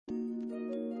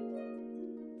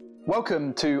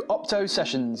Welcome to Opto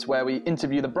Sessions, where we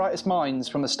interview the brightest minds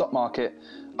from the stock market,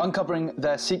 uncovering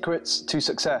their secrets to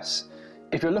success.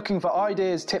 If you're looking for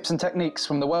ideas, tips and techniques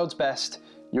from the world's best,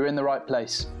 you're in the right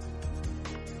place.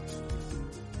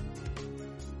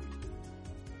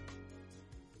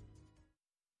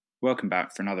 Welcome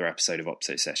back for another episode of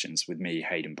Opto Sessions with me,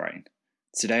 Hayden Brain.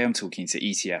 Today I'm talking to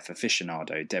ETF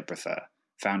aficionado Deborah Fuhr,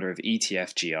 founder of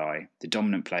ETF GI, the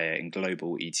dominant player in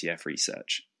global ETF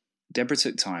research. Deborah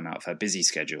took time out of her busy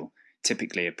schedule,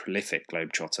 typically a prolific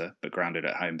globetrotter but grounded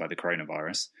at home by the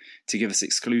coronavirus, to give us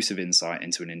exclusive insight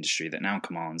into an industry that now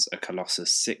commands a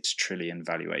colossus 6 trillion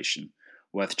valuation,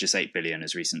 worth just 8 billion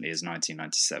as recently as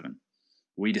 1997.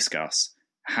 We discuss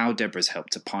how Deborah's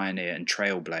helped to pioneer and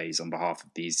trailblaze on behalf of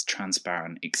these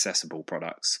transparent, accessible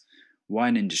products, why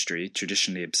an industry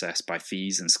traditionally obsessed by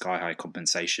fees and sky-high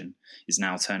compensation is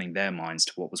now turning their minds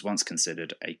to what was once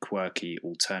considered a quirky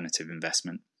alternative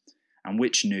investment, and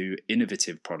which new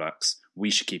innovative products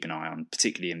we should keep an eye on,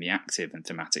 particularly in the active and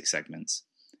thematic segments.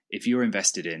 If you're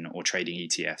invested in or trading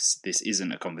ETFs, this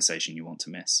isn't a conversation you want to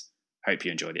miss. Hope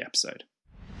you enjoy the episode.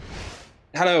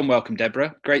 Hello and welcome,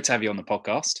 Deborah. Great to have you on the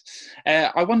podcast.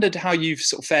 I wondered how you've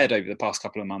sort of fared over the past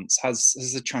couple of months. Has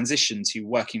the transition to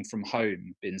working from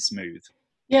home been smooth?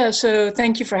 Yeah, so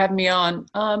thank you for having me on.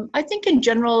 I think in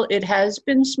general it has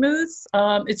been smooth.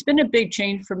 It's been a big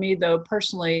change for me, though,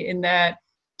 personally, in that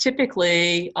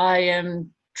typically I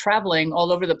am traveling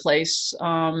all over the place,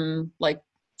 like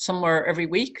somewhere every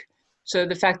week. So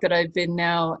the fact that I've been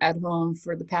now at home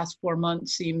for the past 4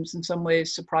 months seems in some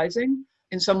ways surprising.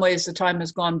 In some ways, the time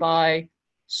has gone by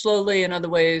slowly, in other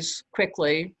ways,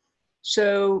 quickly.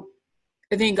 So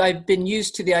I think I've been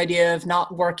used to the idea of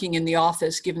not working in the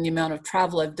office, given the amount of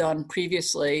travel I've done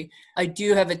previously. I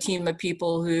do have a team of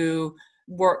people who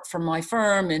work for my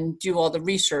firm and do all the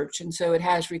research. And so it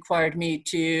has required me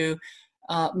to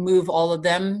move all of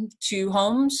them to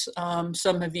homes.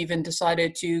 Some have even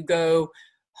decided to go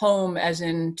home as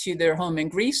in to their home in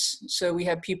Greece. So we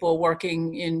have people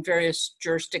working in various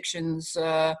jurisdictions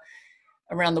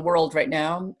around the world right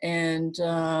now. And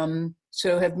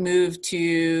so have moved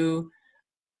to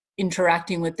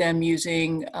interacting with them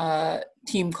using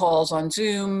team calls on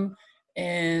Zoom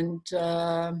and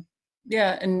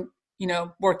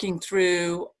working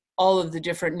through all of the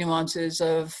different nuances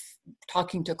of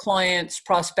talking to clients,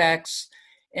 prospects,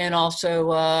 and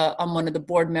also I'm one of the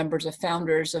board members of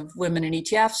founders of Women in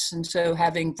ETFs. And so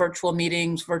having virtual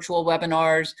meetings, virtual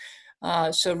webinars,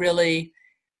 so really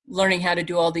learning how to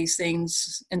do all these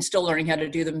things and still learning how to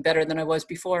do them better than I was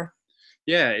before.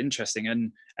 Yeah, interesting.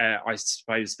 And I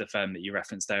suppose the firm that you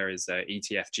referenced there is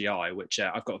ETF GI, which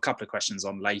I've got a couple of questions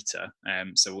on later.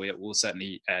 So we'll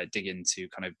certainly dig into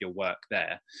kind of your work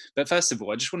there. But first of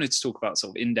all, I just wanted to talk about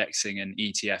sort of indexing and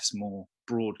ETFs more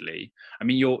broadly. I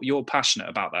mean, you're passionate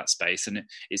about that space, and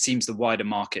it seems the wider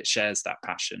market shares that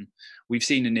passion. We've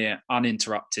seen a near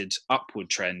uninterrupted upward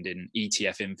trend in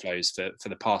ETF inflows for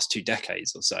the past 2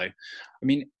 decades or so. I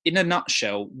mean, in a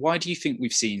nutshell, why do you think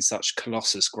we've seen such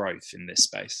colossus growth in this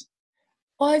space?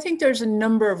 Well, I think there's a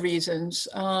number of reasons.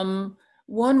 One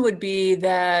would be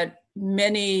that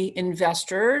many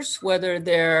investors, whether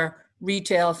they're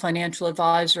retail financial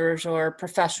advisors or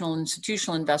professional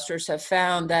institutional investors, have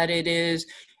found that it is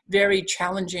very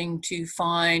challenging to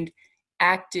find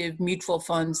active mutual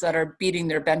funds that are beating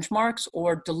their benchmarks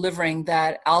or delivering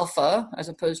that alpha as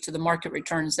opposed to the market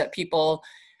returns that people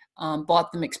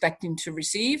bought them expecting to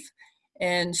receive.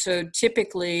 And so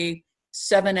typically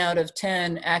 7 out of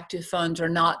 10 active funds are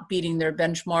not beating their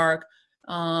benchmark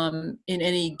in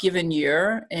any given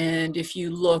year. And if you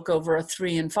look over a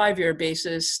 3 and 5 year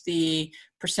basis, the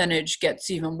percentage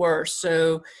gets even worse.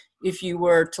 So if you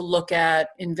were to look at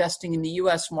investing in the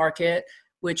US market,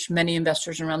 which many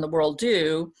investors around the world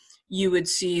do, you would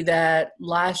see that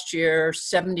last year,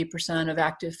 70% of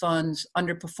active funds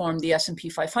underperformed the S&P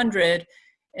 500.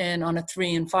 And on a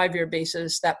 3 and 5 year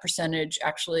basis, that percentage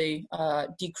actually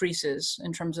decreases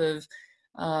in terms of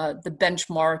the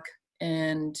benchmark,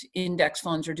 and index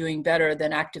funds are doing better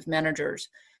than active managers.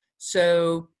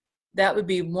 So that would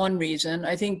be one reason.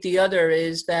 I think the other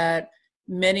is that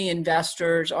many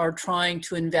investors are trying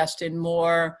to invest in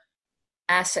more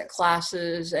asset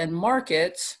classes and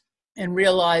markets and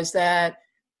realize that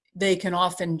they can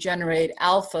often generate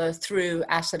alpha through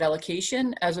asset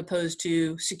allocation as opposed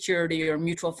to security or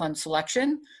mutual fund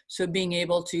selection. So being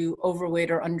able to overweight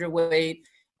or underweight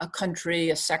a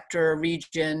country, a sector, a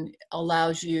region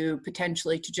allows you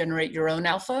potentially to generate your own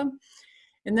alpha.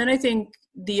 And then I think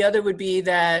the other would be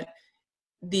that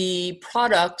the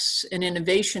products and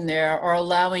innovation there are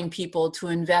allowing people to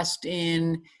invest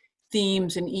in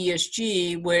themes in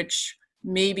ESG, which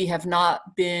maybe have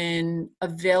not been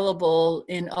available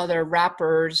in other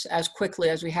wrappers as quickly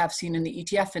as we have seen in the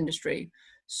ETF industry.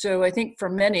 So I think for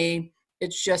many,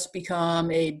 it's just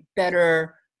become a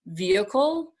better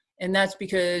vehicle. And that's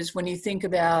because when you think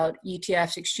about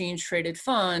ETFs, exchange traded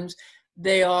funds,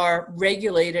 they are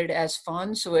regulated as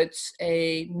funds. So it's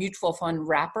a mutual fund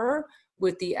wrapper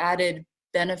with the added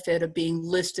benefit of being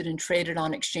listed and traded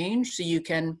on exchange. So you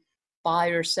can buy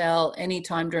or sell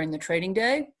anytime during the trading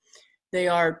day. They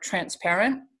are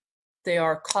transparent, they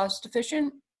are cost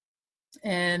efficient,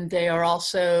 and they are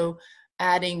also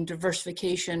adding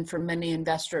diversification for many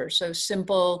investors. So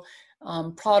simple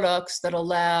products that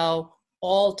allow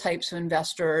all types of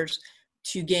investors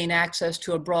to gain access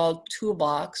to a broad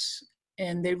toolbox.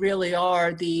 And they really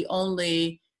are the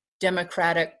only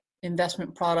democratic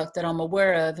investment product that I'm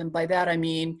aware of. And by that, I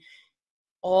mean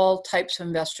all types of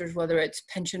investors, whether it's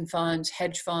pension funds,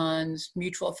 hedge funds,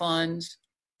 mutual funds,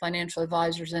 financial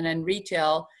advisors, and then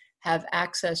retail, have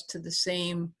access to the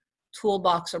same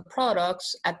toolbox of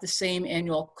products at the same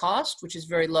annual cost, which is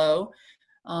very low.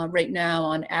 Right now,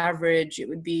 on average, it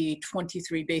would be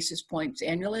 23 basis points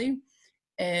annually.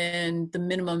 And the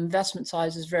minimum investment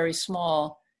size is very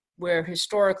small, where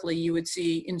historically you would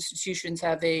see institutions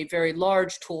have a very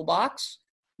large toolbox,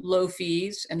 low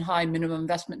fees, and high minimum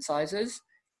investment sizes.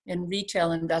 And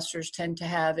retail investors tend to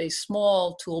have a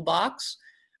small toolbox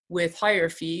with higher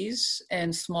fees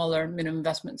and smaller minimum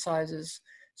investment sizes.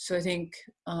 So I think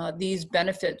these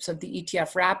benefits of the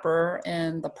ETF wrapper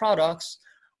and the products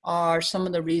are some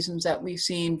of the reasons that we've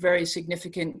seen very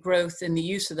significant growth in the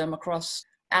use of them across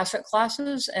asset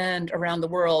classes and around the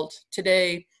world.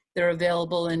 Today, they're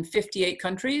available in 58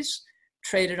 countries,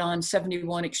 traded on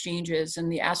 71 exchanges,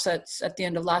 and the assets at the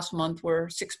end of last month were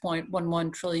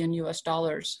 6.11 trillion US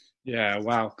dollars. Yeah,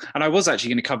 wow. And I was actually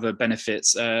going to cover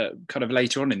benefits kind of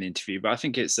later on in the interview, but I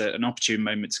think it's an opportune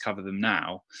moment to cover them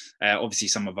now. Obviously,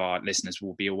 some of our listeners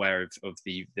will be aware of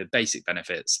the basic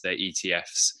benefits that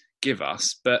ETFs give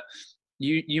us, but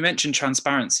you mentioned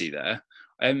transparency there.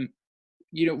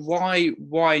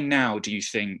 Why now do you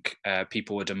think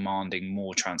people are demanding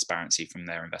more transparency from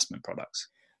their investment products?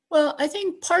 Well, I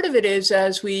think part of it is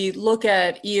as we look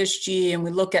at ESG and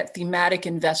we look at thematic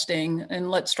investing,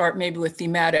 and let's start maybe with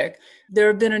thematic, there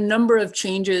have been a number of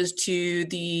changes to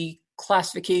the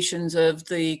classifications of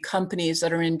the companies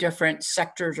that are in different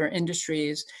sectors or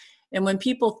industries. And when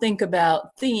people think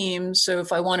about themes, so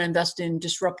if I want to invest in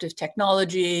disruptive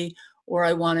technology, or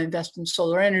I want to invest in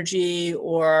solar energy,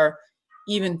 or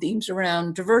even themes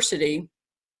around diversity,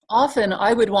 often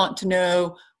I would want to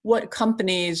know what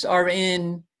companies are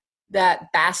in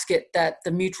that basket that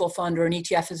the mutual fund or an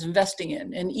ETF is investing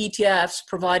in. And ETFs,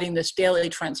 providing this daily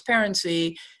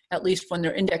transparency, at least when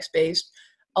they're index-based,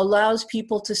 allows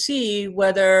people to see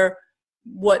whether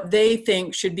what they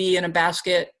think should be in a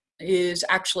basket is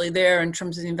actually there in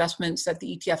terms of the investments that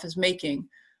the ETF is making.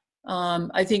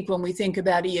 I think when we think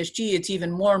about ESG, it's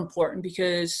even more important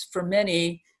because for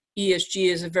many, ESG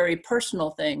is a very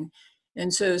personal thing.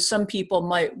 And so some people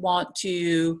might want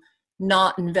to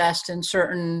not invest in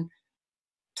certain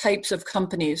types of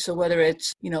companies. So whether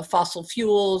it's, fossil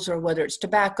fuels or whether it's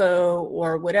tobacco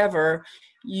or whatever,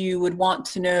 you would want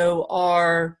to know,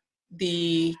 are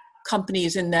the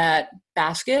companies in that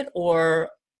basket or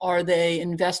are they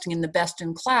investing in the best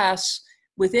in class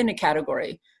within a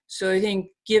category? So I think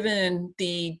given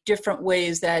the different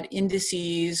ways that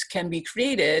indices can be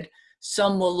created,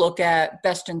 some will look at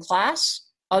best in class,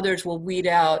 others will weed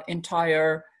out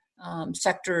entire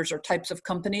sectors or types of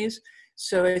companies.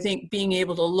 So I think being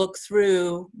able to look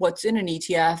through what's in an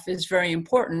ETF is very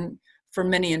important for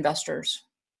many investors.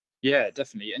 Yeah,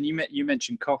 definitely. And you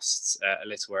mentioned costs a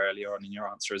little earlier on in your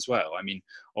answer as well. I mean,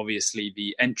 obviously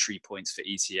the entry points for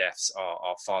ETFs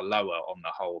are far lower on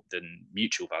the whole than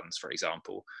mutual funds, for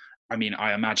example. I mean,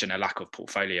 I imagine a lack of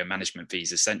portfolio management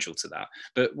fees is central to that.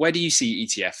 But where do you see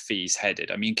ETF fees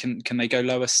headed? I mean, can they go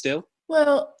lower still?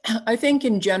 Well, I think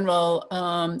in general,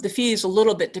 the fees a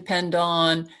little bit depend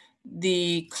on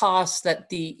the costs that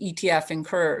the ETF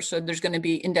incurs. So there's going to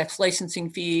be index licensing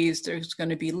fees, there's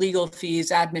going to be legal fees,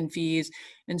 admin fees.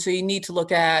 And so you need to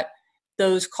look at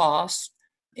those costs.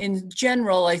 In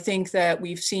general, I think that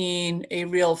we've seen a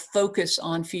real focus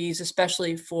on fees,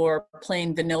 especially for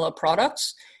plain vanilla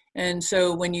products. And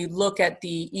so when you look at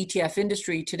the ETF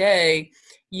industry today,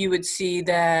 you would see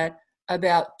that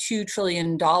about $2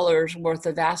 trillion worth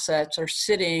of assets are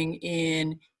sitting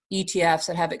in ETFs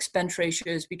that have expense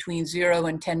ratios between 0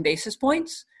 and 10 basis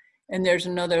points. And there's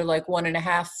another like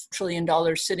 $1.5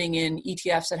 trillion sitting in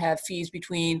ETFs that have fees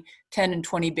between 10 and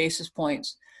 20 basis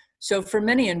points. So for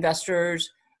many investors,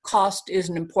 cost is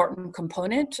an important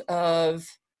component of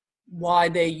why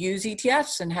they use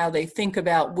ETFs and how they think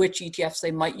about which ETFs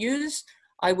they might use.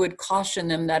 I would caution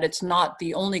them that it's not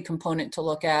the only component to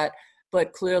look at,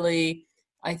 but clearly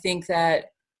I think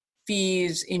that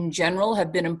fees in general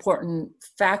have been an important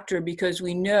factor, because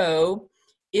we know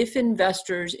if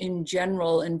investors in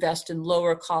general invest in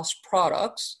lower cost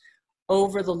products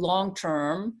over the long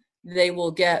term, they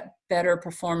will get better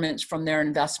performance from their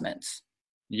investments.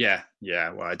 Yeah.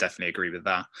 Well, I definitely agree with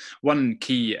that. One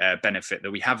key benefit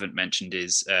that we haven't mentioned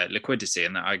is liquidity,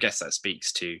 and I guess that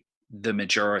speaks to the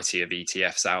majority of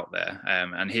ETFs out there.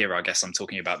 And here, I guess I'm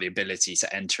talking about the ability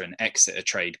to enter and exit a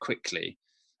trade quickly.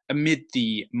 Amid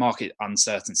the market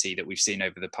uncertainty that we've seen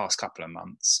over the past couple of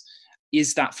months,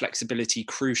 is that flexibility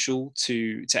crucial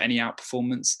to any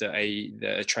outperformance that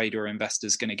a trader or investor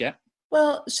is going to get?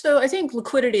 Well, so I think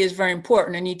liquidity is very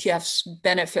important, and ETFs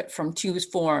benefit from two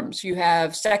forms. You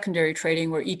have secondary trading,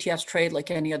 where ETFs trade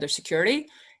like any other security.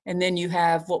 And then you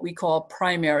have what we call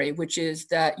primary, which is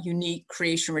that unique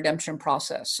creation redemption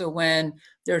process. So when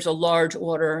there's a large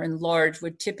order, and large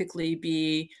would typically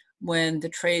be when the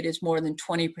trade is more than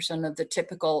 20% of the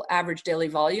typical average daily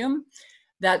volume,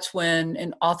 that's when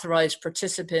an authorized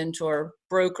participant or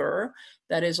broker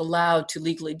that is allowed to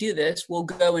legally do this will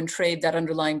go and trade that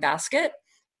underlying basket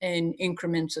in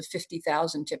increments of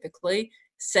 50,000 typically,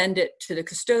 send it to the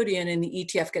custodian, and the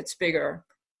ETF gets bigger.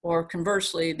 Or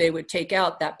conversely, they would take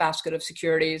out that basket of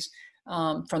securities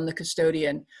from the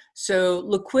custodian. So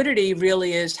liquidity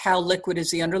really is how liquid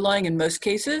is the underlying in most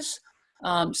cases.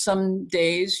 Some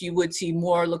days you would see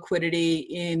more liquidity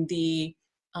in the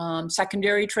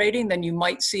secondary trading than you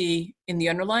might see in the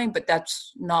underlying, but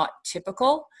that's not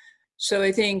typical. So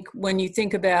I think when you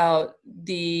think about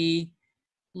the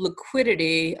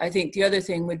liquidity, I think the other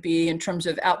thing would be in terms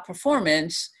of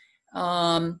outperformance.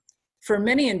 For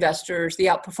many investors, the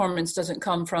outperformance doesn't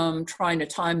come from trying to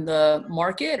time the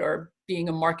market or being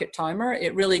a market timer.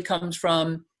 It really comes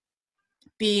from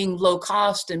being low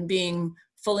cost, and being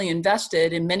fully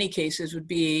invested in many cases would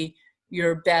be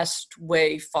your best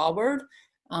way forward.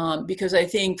 Because I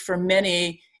think for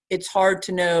many, it's hard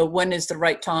to know when is the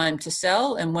right time to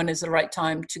sell and when is the right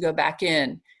time to go back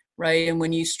in, right? And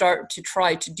when you start to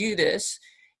try to do this,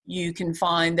 you can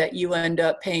find that you end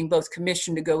up paying both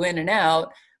commission to go in and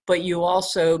out, but you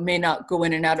also may not go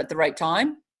in and out at the right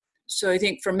time. So I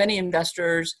think for many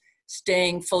investors,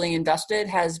 staying fully invested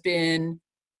has been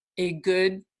a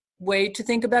good way to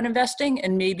think about investing,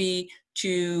 and maybe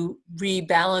to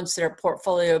rebalance their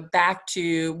portfolio back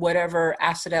to whatever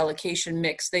asset allocation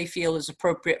mix they feel is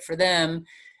appropriate for them,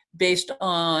 based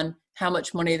on how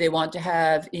much money they want to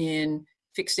have in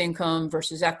fixed income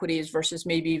versus equities versus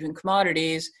maybe even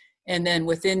commodities. And then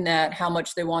within that, how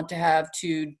much they want to have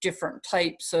to different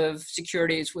types of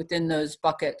securities within those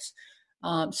buckets.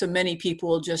 So many people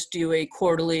will just do a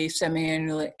quarterly,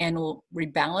 semi-annual, annual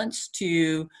rebalance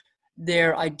to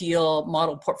their ideal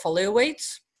model portfolio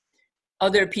weights.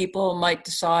 Other people might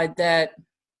decide that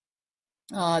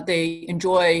they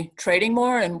enjoy trading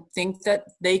more and think that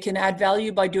they can add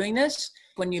value by doing this.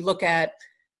 When you look at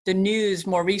the news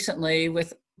more recently,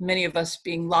 with many of us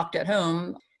being locked at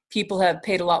home, people have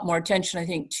paid a lot more attention, I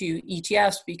think, to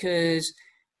ETFs, because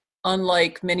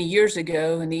unlike many years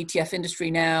ago, and the ETF industry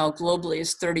now globally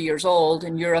is 30 years old,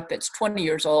 in Europe it's 20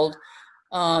 years old.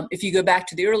 If you go back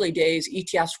to the early days,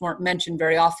 ETFs weren't mentioned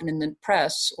very often in the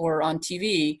press or on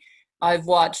TV. I've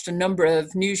watched a number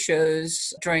of news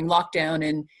shows during lockdown,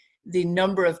 and the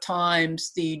number of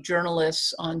times the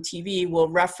journalists on TV will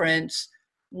reference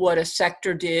what a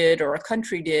sector did or a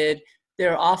country did,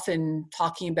 they're often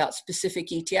talking about specific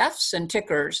ETFs and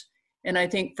tickers. And I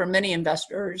think for many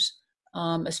investors,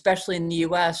 especially in the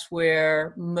US,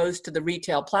 where most of the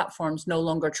retail platforms no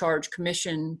longer charge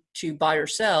commission to buy or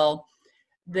sell,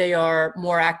 they are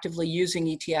more actively using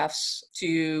ETFs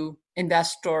to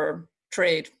invest or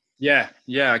trade. Yeah,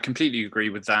 I completely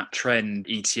agree with that trend.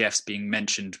 ETFs being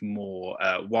mentioned more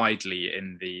widely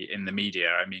in the media.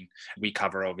 I mean, we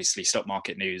cover obviously stock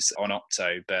market news on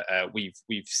Opto, but we've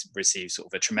received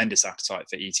sort of a tremendous appetite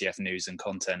for ETF news and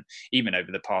content even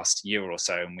over the past year or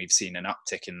so, and we've seen an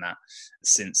uptick in that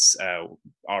since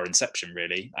our inception,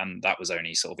 really, and that was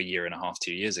only sort of a year and a half,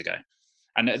 2 years ago.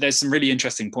 And there's some really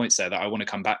interesting points there that I want to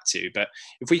come back to. But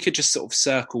if we could just sort of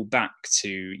circle back to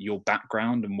your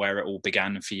background and where it all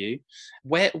began for you,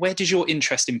 where did your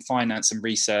interest in finance and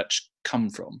research come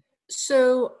from?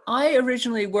 So I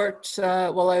originally worked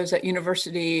while I was at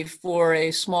university for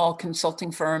a small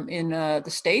consulting firm in the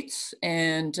States.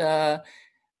 And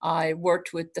I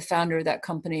worked with the founder of that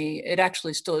company. It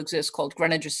actually still exists, called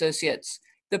Greenwich Associates.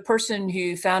 The person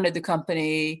who founded the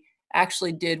company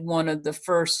actually did one of the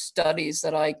first studies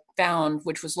that I found,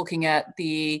 which was looking at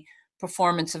the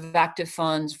performance of active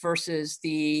funds versus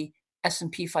the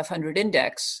S&P 500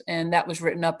 index. And that was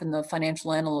written up in the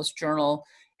Financial Analyst Journal.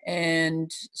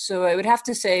 And so I would have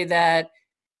to say that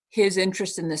his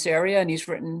interest in this area, and he's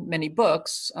written many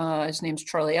books, his name's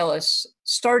Charlie Ellis,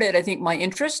 started, I think, my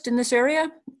interest in this area.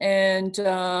 And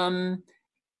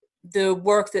the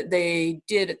work that they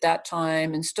did at that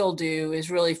time and still do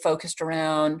is really focused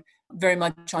around very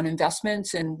much on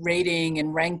investments and rating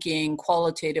and ranking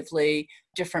qualitatively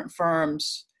different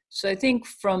firms. So I think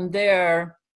from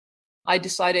there, I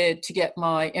decided to get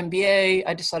my MBA.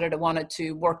 I decided I wanted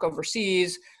to work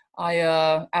overseas. I,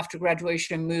 after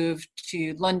graduation, moved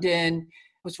to London,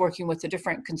 was working with a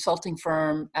different consulting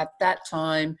firm at that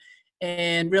time,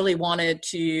 and really wanted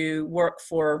to work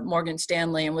for Morgan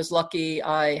Stanley, and was lucky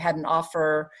I had an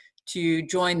offer to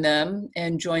join them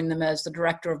as the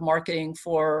director of marketing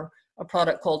for a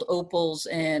product called Opals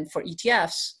and for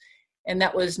ETFs. And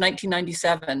that was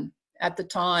 1997. At the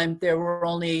time, there were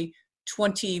only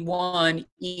 21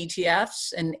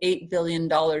 ETFs and $8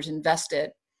 billion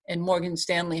invested. And Morgan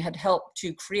Stanley had helped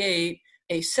to create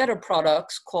a set of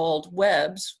products called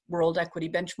WEBs, World Equity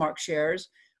Benchmark Shares,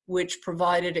 which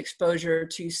provided exposure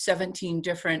to 17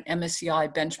 different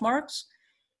MSCI benchmarks.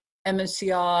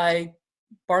 MSCI,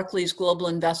 Barclays Global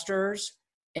Investors,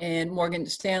 and Morgan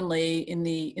Stanley in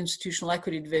the institutional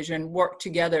equity division worked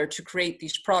together to create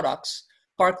these products.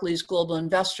 Barclays Global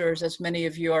Investors, as many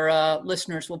of your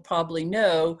listeners will probably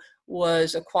know,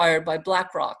 was acquired by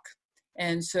BlackRock.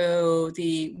 And so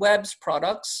the WEBs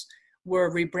products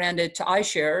were rebranded to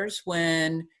iShares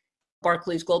when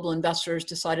Barclays Global Investors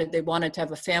decided they wanted to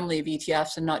have a family of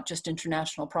ETFs and not just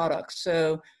international products.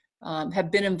 So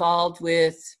have been involved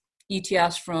with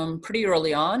ETFs from pretty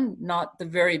early on, not the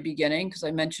very beginning, because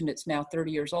I mentioned it's now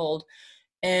 30 years old.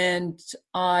 And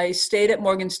I stayed at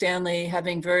Morgan Stanley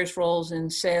having various roles in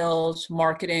sales,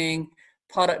 marketing,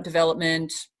 product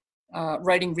development,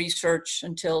 writing research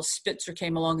until Spitzer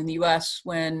came along in the US,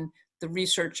 when the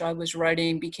research I was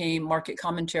writing became market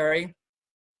commentary.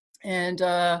 And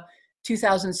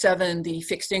 2007, the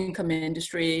fixed income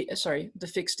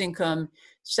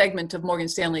segment of Morgan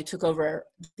Stanley took over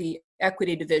the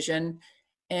equity division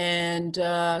and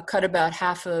cut about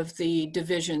half of the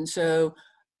division. So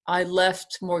I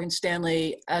left Morgan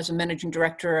Stanley as a managing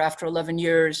director after 11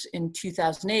 years in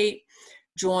 2008,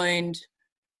 joined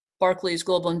Barclays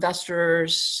Global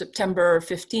Investors September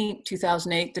 15,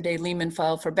 2008, the day Lehman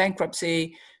filed for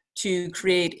bankruptcy, to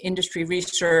create industry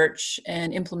research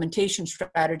and implementation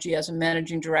strategy as a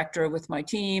managing director with my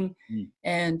team,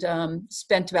 and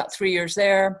spent about 3 years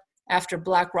there. After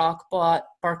BlackRock bought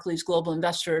Barclays Global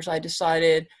Investors, I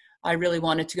decided I really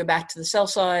wanted to go back to the sell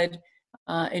side,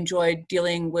 enjoyed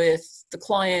dealing with the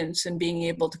clients and being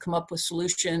able to come up with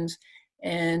solutions,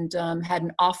 and had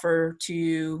an offer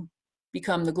to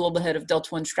become the global head of Delta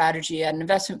One strategy at an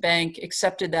investment bank,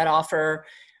 accepted that offer.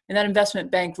 And that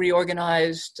investment bank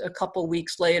reorganized a couple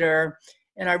weeks later,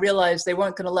 and I realized they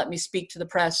weren't going to let me speak to the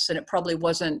press, and it probably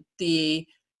wasn't the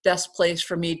best place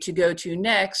for me to go to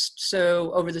next.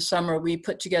 So over the summer, we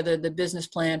put together the business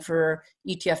plan for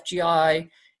ETF GI.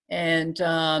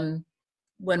 And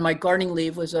when my gardening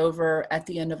leave was over at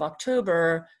the end of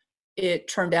October, it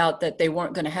turned out that they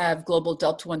weren't going to have global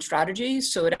Delta One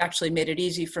strategies. So it actually made it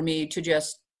easy for me to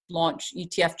just launch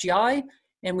ETF GI.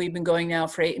 And we've been going now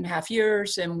for 8.5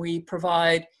 years, and we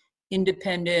provide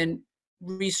independent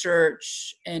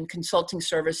research and consulting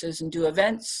services and do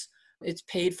events. It's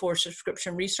paid for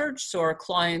subscription research. So our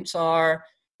clients are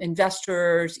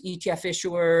investors, ETF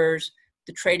issuers,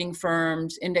 the trading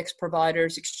firms, index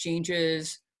providers,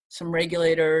 exchanges, some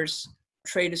regulators,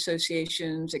 trade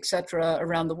associations, et cetera,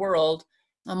 around the world.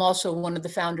 I'm also one of the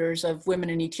founders of Women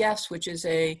in ETFs, which is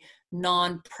a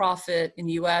nonprofit in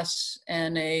the US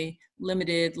and a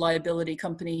limited liability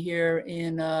company here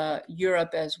in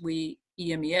Europe as we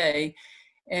EMEA,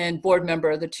 and board member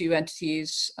of the two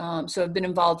entities. So I've been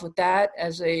involved with that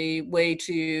as a way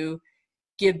to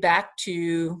give back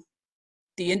to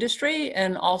the industry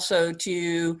and also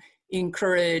to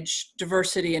encourage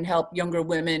diversity and help younger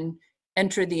women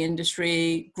enter the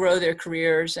industry, grow their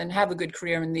careers, and have a good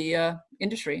career in the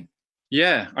industry.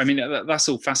 Yeah, I mean, that's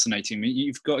all fascinating. I mean,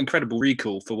 you've got incredible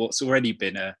recall for what's already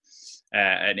been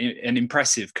an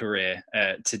impressive career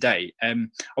to date. I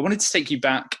wanted to take you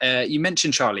back. You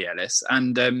mentioned Charlie Ellis,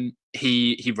 and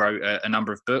he wrote a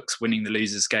number of books, Winning the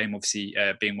Loser's Game, obviously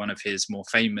being one of his more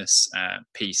famous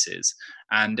pieces.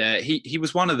 And he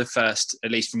was one of the first,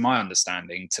 at least from my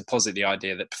understanding, to posit the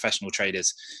idea that professional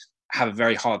traders have a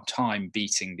very hard time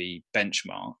beating the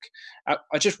benchmark.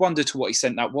 I just wonder to what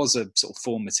extent that was a sort of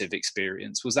formative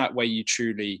experience. Was that where you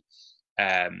truly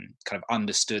kind of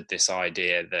understood this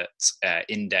idea that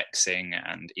indexing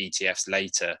and ETFs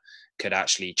later could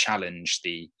actually challenge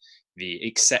the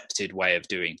accepted way of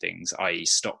doing things, i.e.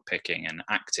 stock picking and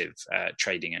active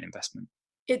trading and investment?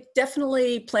 It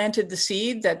definitely planted the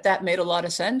seed that made a lot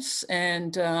of sense.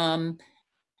 And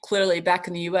clearly back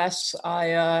in the US, I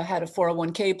had a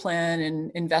 401k plan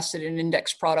and invested in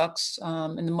index products,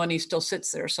 and the money still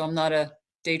sits there. So I'm not a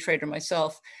day trader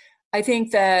myself. I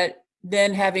think that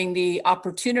then having the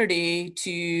opportunity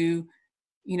to,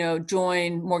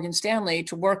 join Morgan Stanley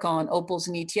to work on opals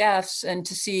and ETFs and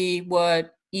to see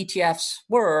what ETFs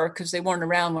were, because they weren't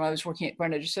around when I was working at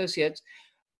Greenwich Associates,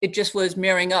 it just was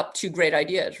marrying up two great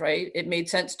ideas, right? It made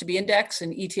sense to be index,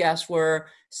 and ETFs were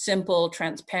simple,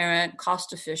 transparent,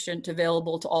 cost efficient,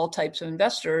 available to all types of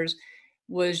investors.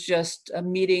 Was just a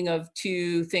meeting of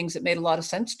two things that made a lot of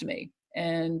sense to me.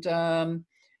 And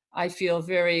I feel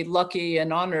very lucky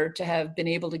and honored to have been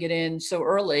able to get in so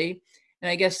early. And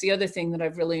I guess the other thing that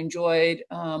I've really enjoyed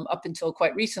up until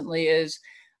quite recently is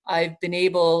I've been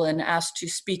able and asked to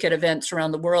speak at events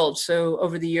around the world. So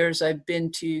over the years, I've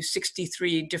been to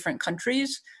 63 different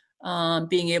countries,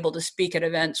 being able to speak at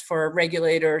events for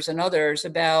regulators and others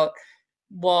about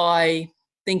why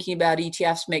thinking about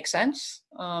ETFs makes sense.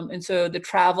 And so the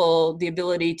travel, the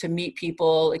ability to meet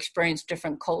people, experience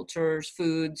different cultures,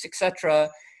 foods,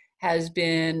 etc., has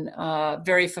been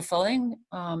very fulfilling.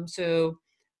 So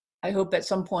I hope at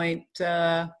some point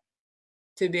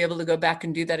to be able to go back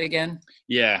and do that again.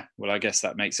 Yeah, well, I guess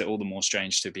that makes it all the more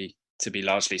strange to be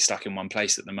largely stuck in one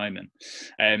place at the moment.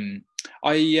 I'm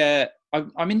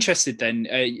interested then.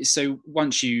 So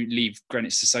once you leave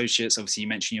Greenwich Associates, obviously you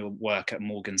mentioned your work at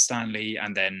Morgan Stanley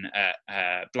and then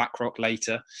BlackRock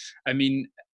later. I mean,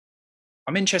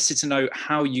 I'm interested to know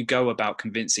how you go about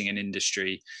convincing an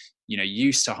industry,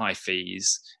 used to high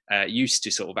fees, used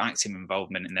to sort of active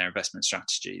involvement in their investment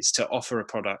strategies, to offer a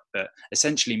product that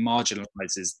essentially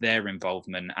marginalizes their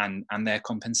involvement and their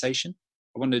compensation.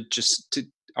 I wanted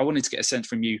to get a sense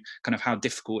from you kind of how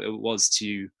difficult it was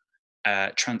to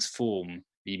transform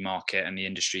the market and the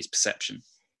industry's perception.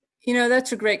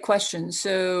 That's a great question.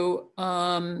 So,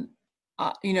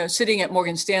 sitting at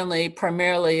Morgan Stanley,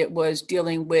 primarily it was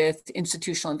dealing with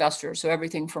institutional investors. So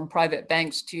everything from private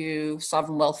banks to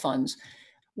sovereign wealth funds.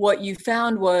 What you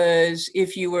found was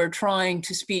if you were trying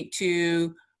to speak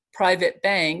to private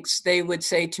banks, they would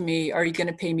say to me, are you going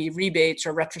to pay me rebates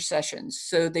or retrocessions?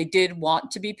 So they did want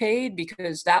to be paid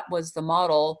because that was the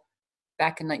model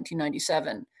back in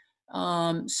 1997.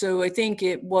 So I think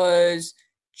it was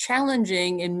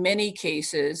challenging in many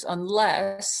cases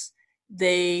unless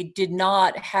they did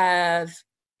not have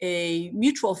a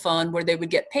mutual fund where they would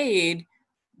get paid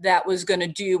that was going to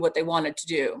do what they wanted to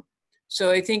do. So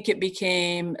I think it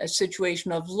became a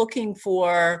situation of looking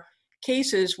for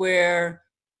cases where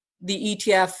the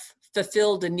ETF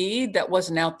fulfilled a need that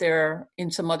wasn't out there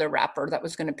in some other wrapper that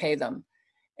was going to pay them.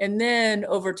 And then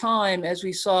over time, as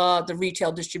we saw the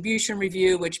retail distribution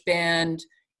review, which banned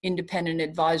independent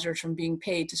advisors from being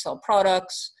paid to sell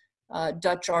products,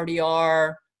 Dutch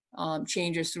RDR,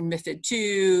 changes through MiFID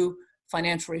II,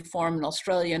 financial reform in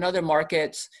Australia and other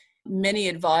markets, many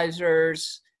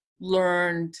advisors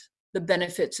learned the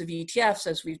benefits of ETFs,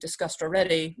 as we've discussed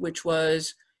already, which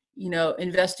was,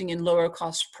 investing in lower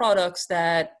cost products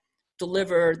that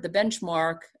deliver the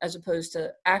benchmark as opposed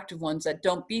to active ones that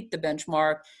don't beat the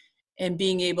benchmark, and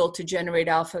being able to generate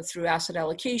alpha through asset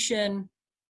allocation.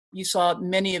 You saw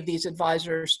many of these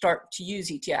advisors start to use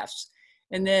ETFs.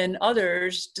 And then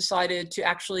others decided to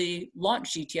actually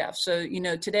launch ETFs. So,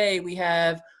 today we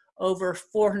have over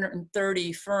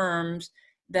 430 firms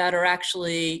that are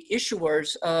actually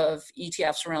issuers of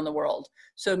ETFs around the world.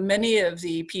 So many of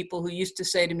the people who used to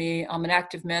say to me, I'm an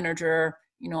active manager,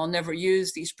 I'll never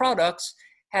use these products,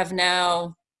 have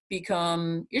now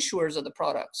become issuers of the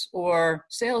products or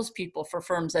salespeople for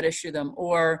firms that issue them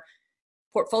or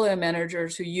portfolio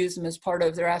managers who use them as part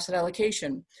of their asset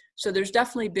allocation. So there's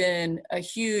definitely been a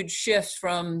huge shift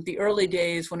from the early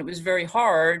days when it was very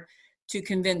hard to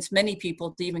convince many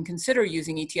people to even consider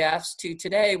using ETFs to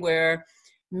today where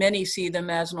many see them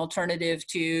as an alternative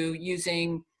to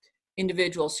using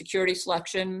individual security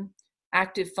selection,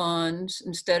 active funds,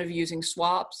 instead of using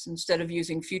swaps, instead of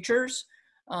using futures.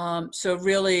 So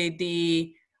really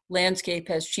the landscape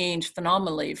has changed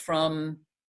phenomenally from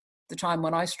the time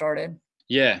when I started.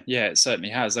 Yeah, it certainly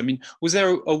has. I mean, was there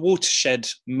a watershed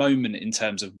moment in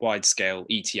terms of wide-scale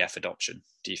ETF adoption,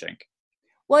 do you think?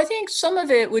 Well, I think some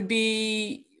of it would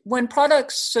be when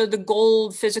products, so the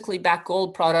gold, physically backed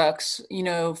gold products,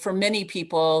 for many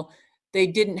people, they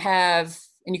didn't have,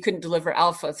 and you couldn't deliver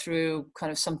alpha through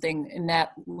kind of something in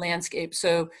that landscape.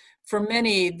 So for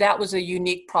many, that was a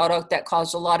unique product that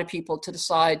caused a lot of people to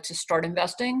decide to start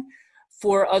investing.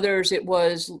 For others, it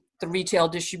was the retail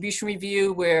distribution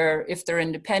review, where if they're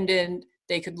independent,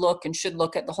 they could look and should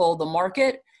look at the whole of the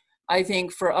market. I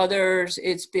think for others,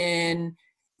 it's been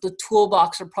the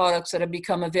toolbox of products that have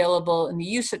become available in the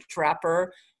UCITS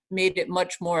wrapper made it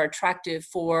much more attractive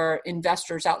for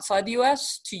investors outside the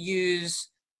US to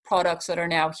use products that are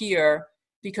now here.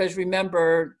 Because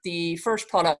remember, the first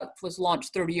product was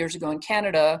launched 30 years ago in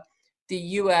Canada. The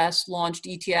US launched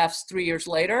ETFs 3 years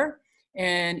later,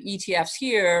 and ETFs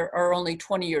here are only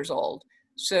 20 years old.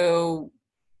 So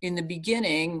in the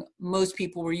beginning, most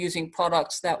people were using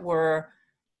products that were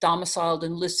domiciled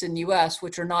and listed in the US,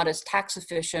 which are not as tax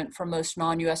efficient for most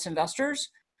non-US investors.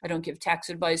 I don't give tax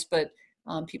advice, but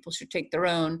people should take their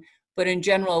own. But in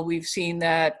general, we've seen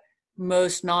that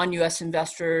most non-US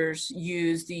investors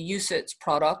use the UCITS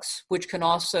products, which can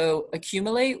also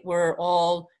accumulate, where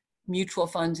all mutual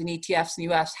funds and ETFs in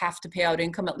the US have to pay out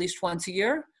income at least once a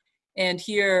year. And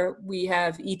here we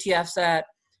have ETFs that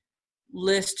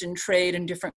list and trade in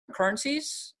different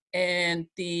currencies, and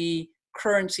the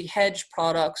currency hedge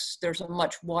products, there's a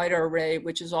much wider array,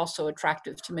 which is also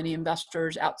attractive to many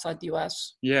investors outside the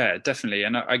US. Yeah, definitely.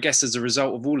 And I guess as a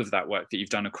result of all of that work that you've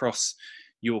done across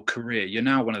your career, you're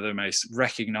now one of the most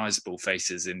recognizable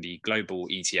faces in the global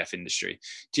ETF industry.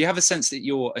 Do you have a sense that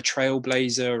you're a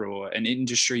trailblazer or an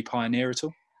industry pioneer at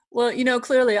all? Well,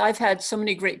 clearly I've had so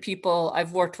many great people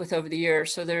I've worked with over the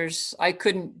years. So I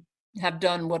couldn't have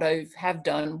done what I have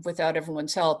done without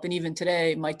everyone's help. And even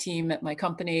today, my team at my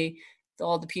company,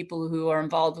 all the people who are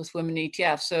involved with women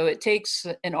ETFs. So it takes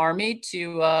an army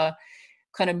to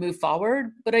kind of move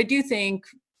forward. But I do think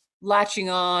latching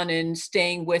on and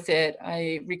staying with it.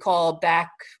 I recall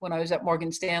back when I was at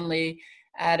Morgan Stanley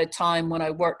at a time when I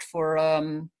worked for,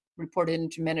 reported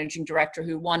into managing director,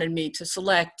 who wanted me to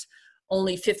select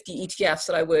only 50 ETFs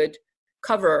that I would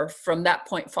cover from that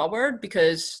point forward,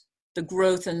 because the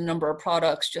growth in the number of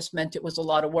products just meant it was a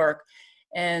lot of work.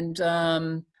 And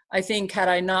I think had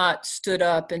I not stood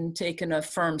up and taken a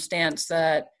firm stance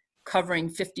that covering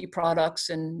 50 products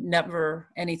and never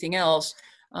anything else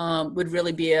would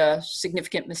really be a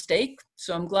significant mistake.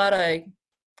 So I'm glad I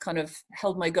kind of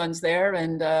held my guns there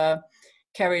and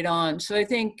carried on. So I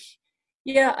think,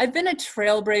 yeah, I've been a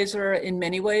trailblazer in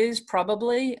many ways,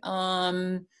 probably,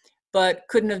 but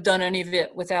couldn't have done any of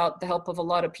it without the help of a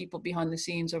lot of people behind the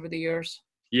scenes over the years.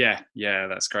 Yeah,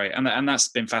 that's great. And that's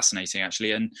been fascinating,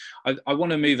 actually. And I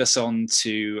want to move us on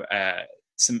to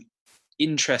some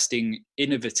interesting,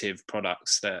 innovative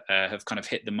products that have kind of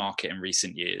hit the market in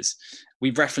recent years.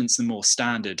 We've referenced the more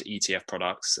standard ETF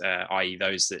products, i.e.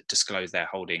 those that disclose their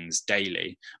holdings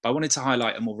daily. But I wanted to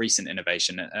highlight a more recent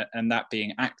innovation, and that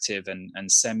being active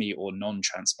and semi or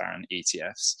non-transparent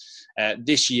ETFs.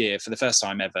 This year, for the first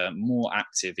time ever, more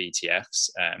active ETFs,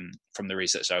 from the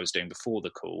research I was doing before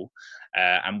the call.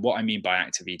 And what I mean by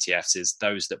active ETFs is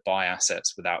those that buy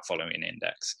assets without following an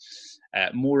index.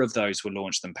 More of those were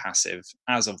launched than passive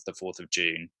as of the 4th of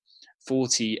June.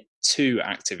 42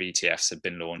 active ETFs have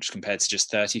been launched compared to just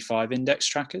 35 index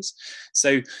trackers.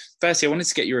 So firstly, I wanted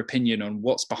to get your opinion on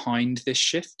what's behind this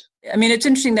shift. I mean, it's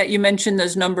interesting that you mentioned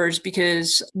those numbers,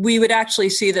 because we would actually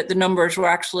see that the numbers were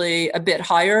actually a bit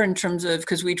higher in terms of,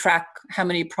 because we track how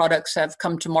many products have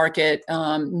come to market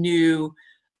new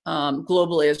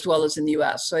globally as well as in the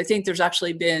US. So I think there's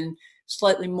actually been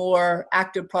slightly more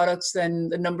active products than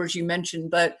the numbers you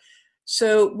mentioned. But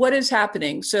so what is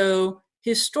happening? So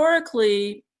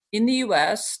historically in the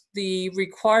US, the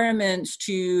requirements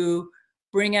to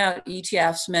bring out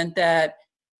ETFs meant that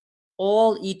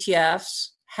all ETFs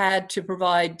had to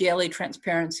provide daily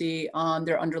transparency on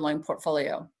their underlying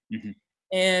portfolio. Mm-hmm.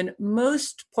 And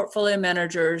most portfolio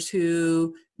managers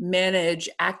who manage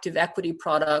active equity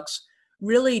products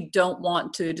really don't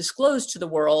want to disclose to the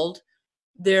world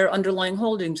their underlying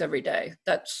holdings every day.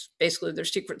 That's basically their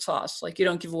secret sauce. Like, you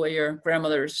don't give away your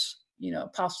grandmother's,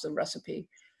 pasta recipe.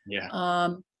 Yeah.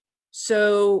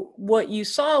 So what you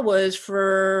saw was,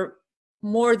 for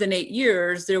more than 8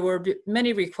 years, there were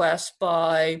many requests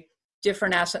by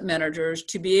different asset managers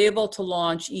to be able to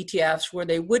launch ETFs where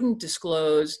they wouldn't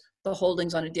disclose the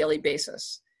holdings on a daily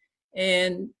basis.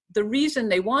 And the reason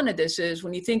they wanted this is,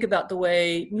 when you think about the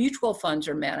way mutual funds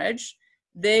are managed,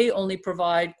 they only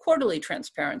provide quarterly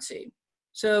transparency.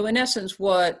 So in essence,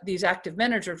 what these active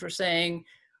managers were saying,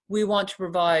 we want to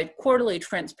provide quarterly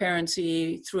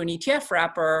transparency through an ETF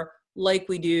wrapper like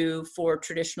we do for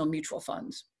traditional mutual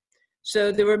funds.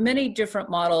 So there were many different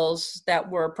models that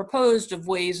were proposed of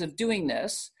ways of doing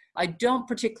this. I don't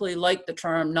particularly like the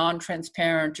term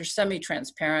non-transparent or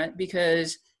semi-transparent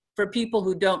because for people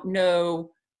who don't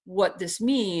know what this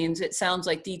means, it sounds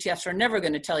like the ETFs are never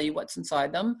going to tell you what's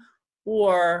inside them.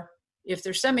 Or if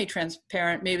they're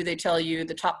semi-transparent, maybe they tell you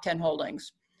the top 10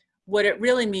 holdings. What it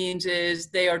really means is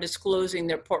they are disclosing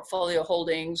their portfolio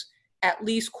holdings at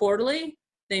least quarterly.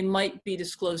 They might be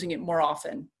disclosing it more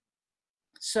often.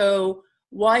 So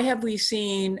why have we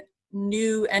seen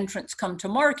new entrants come to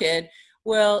market?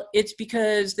 Well, it's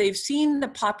because they've seen the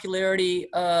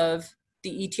popularity of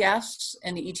the ETFs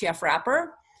and the ETF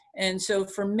wrapper. And so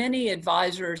for many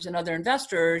advisors and other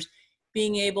investors,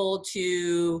 being able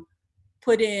to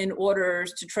put in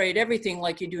orders to trade everything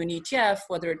like you do an ETF,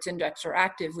 whether it's index or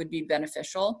active, would be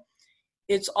beneficial.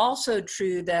 It's also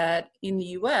true that in the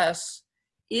US,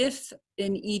 if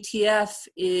an ETF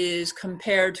is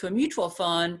compared to a mutual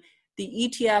fund, the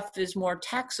ETF is more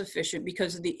tax efficient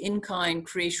because of the in-kind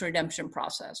creation redemption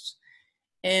process.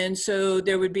 And so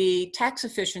there would be tax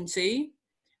efficiency.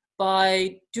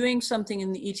 By doing something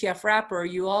in the ETF wrapper,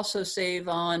 you also save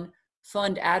on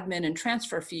fund admin and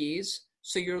transfer fees.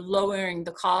 So you're lowering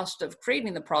the cost of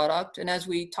creating the product. And as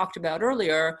we talked about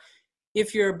earlier,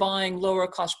 if you're buying lower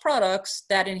cost products,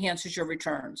 that enhances your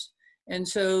returns. And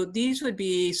so these would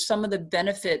be some of the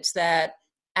benefits that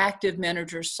active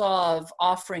managers saw of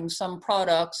offering some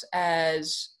products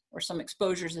or some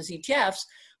exposures as ETFs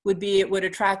would be it would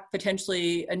attract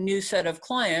potentially a new set of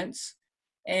clients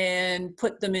and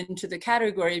put them into the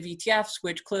category of ETFs,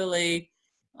 which clearly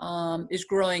is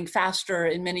growing faster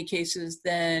in many cases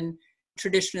than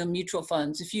traditional mutual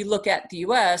funds. If you look at the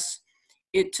US,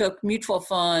 it took mutual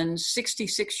funds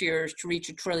 66 years to reach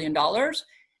 $1 trillion.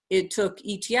 It took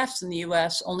ETFs in the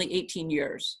US only 18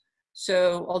 years.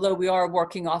 So although we are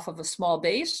working off of a small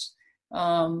base,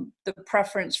 the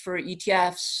preference for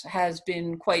ETFs has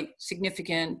been quite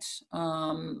significant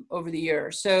over the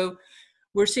years. So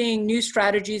we're seeing new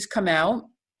strategies come out,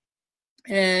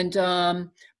 and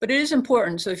but it is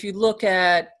important. So if you look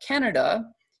at Canada,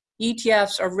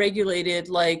 ETFs are regulated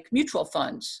like mutual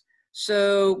funds.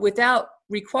 So without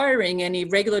requiring any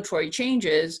regulatory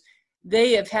changes,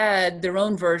 they have had their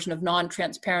own version of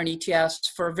non-transparent ETFs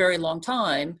for a very long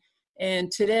time.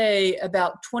 And today,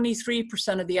 about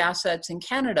 23% of the assets in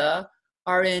Canada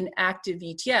are in active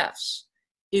ETFs.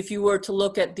 If you were to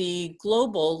look at the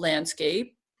global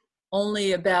landscape,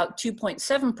 only about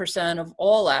 2.7% of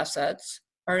all assets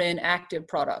are in active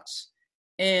products.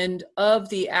 And of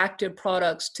the active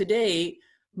products to date,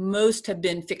 most have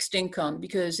been fixed income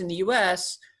because in the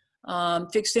US,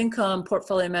 fixed income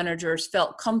portfolio managers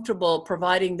felt comfortable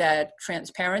providing that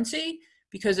transparency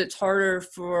because it's harder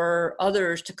for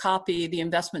others to copy the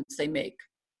investments they make.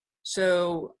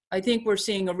 So I think we're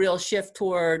seeing a real shift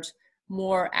towards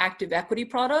more active equity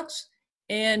products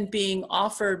and being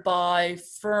offered by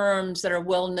firms that are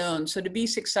well known. So to be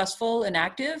successful in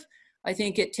active, I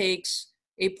think it takes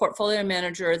a portfolio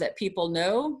manager that people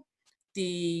know,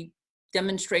 the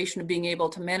demonstration of being able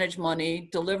to manage money,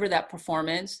 deliver that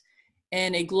performance,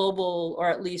 and a global or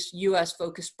at least US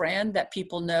focused brand that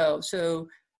people know. So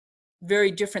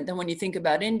very different than when you think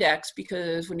about index,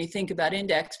 because when you think about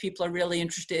index, people are really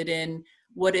interested in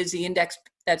what is the index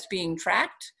that's being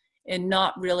tracked and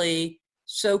not really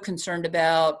so concerned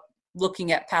about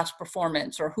looking at past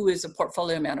performance or who is a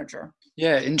portfolio manager.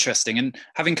 Yeah, interesting. And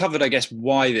having covered, I guess,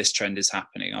 why this trend is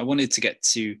happening, I wanted to get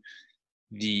to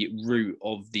the root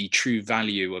of the true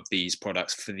value of these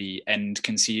products for the end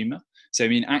consumer. So, I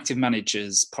mean, active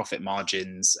managers' profit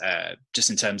margins, just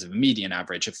in terms of a median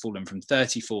average, have fallen from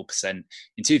 34%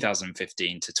 in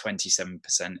 2015 to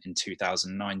 27% in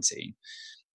 2019.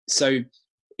 So,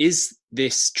 is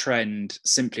this trend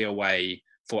simply a way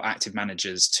for active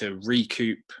managers to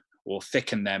recoup or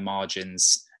thicken their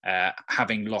margins,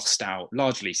 having lost out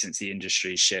largely since the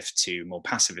industry's shift to more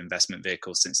passive investment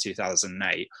vehicles since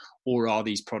 2008? Or are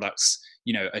these products,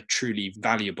 a truly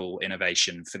valuable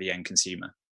innovation for the end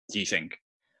consumer, do you think?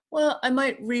 Well, I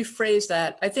might rephrase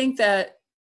that. I think that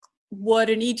what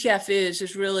an ETF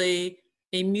is really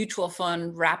a mutual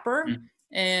fund wrapper. Mm-hmm.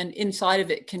 And inside of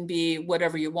it can be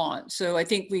whatever you want. So I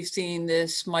think we've seen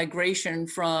this migration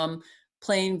from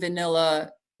plain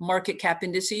vanilla market cap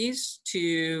indices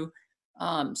to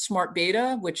smart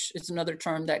beta, which is another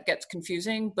term that gets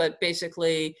confusing, but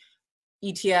basically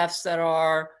ETFs that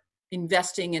are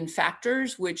investing in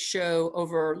factors which show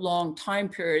over long time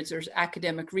periods. There's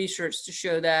academic research to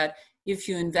show that if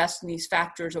you invest in these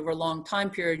factors over long time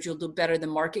periods, you'll do better than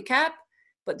market cap,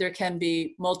 but there can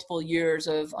be multiple years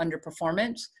of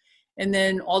underperformance. and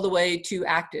then all the way to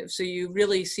active. So you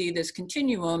really see this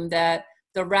continuum that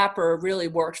the wrapper really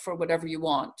works for whatever you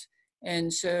want.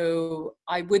 And so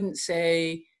I wouldn't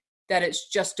say that it's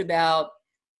just about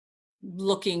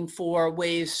looking for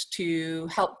ways to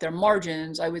help their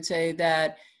margins. I would say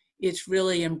that it's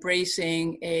really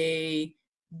embracing a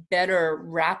better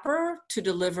wrapper to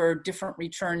deliver different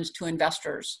returns to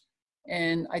investors.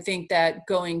 And I think that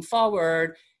going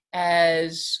forward,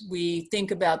 as we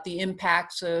think about the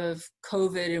impacts of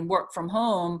COVID and work from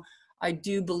home, I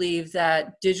do believe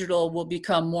that digital will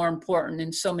become more important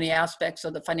in so many aspects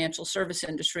of the financial service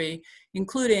industry,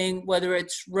 including whether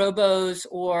it's robos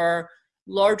or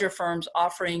larger firms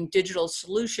offering digital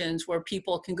solutions where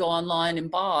people can go online and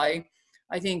buy.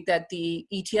 I think that the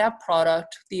ETF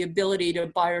product, the ability to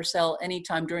buy or sell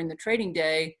anytime during the trading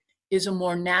day, is a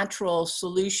more natural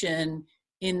solution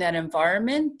in that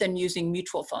environment than using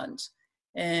mutual funds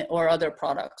or other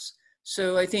products.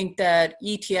 So I think that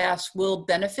ETFs will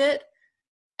benefit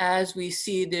as we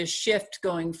see this shift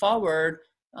going forward,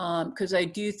 because I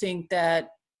do think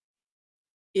that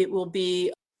it will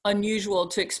be unusual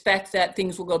to expect that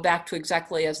things will go back to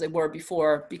exactly as they were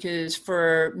before, because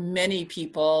for many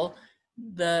people,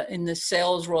 in the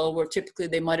sales role where typically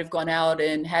they might have gone out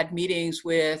and had meetings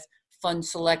with fund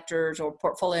selectors or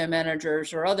portfolio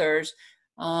managers or others,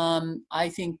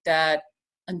 I think that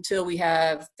until we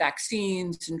have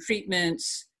vaccines and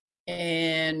treatments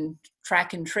and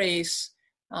track and trace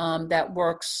that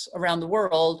works around the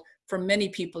world, for many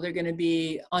people, they're going to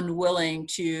be unwilling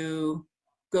to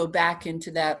go back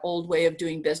into that old way of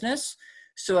doing business.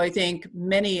 So I think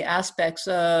many aspects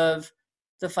of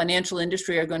the financial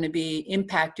industry are going to be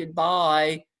impacted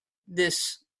by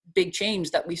this big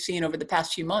change that we've seen over the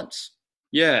past few months.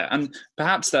 Yeah, and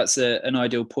perhaps that's an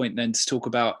ideal point then to talk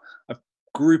about a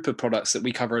group of products that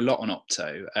we cover a lot on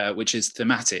Opto, which is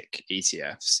thematic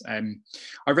ETFs.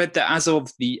 I read that as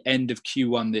of the end of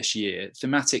Q1 this year,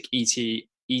 thematic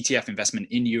ETF investment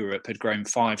in Europe had grown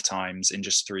 5 times in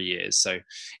just 3 years. So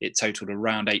it totaled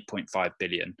around 8.5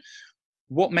 billion.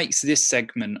 What makes this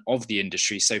segment of the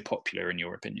industry so popular in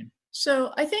your opinion?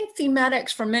 So I think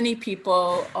thematics for many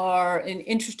people are an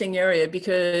interesting area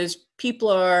because people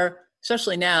are,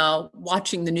 especially now,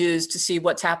 watching the news to see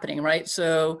what's happening, right?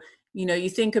 So, you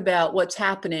think about what's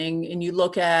happening and you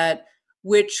look at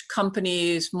which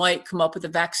companies might come up with a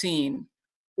vaccine,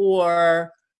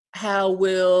 or how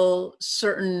will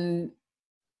certain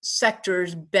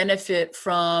sectors benefit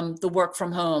from the work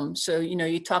from home. So,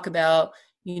 you talk about,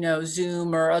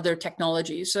 Zoom or other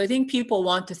technologies. So I think people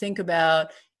want to think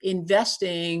about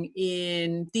investing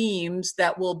in themes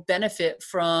that will benefit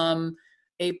from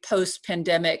a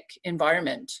post-pandemic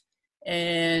environment.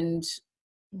 And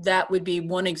that would be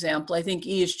one example. I think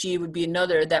ESG would be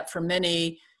another, that for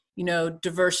many,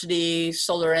 diversity,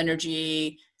 solar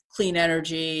energy, clean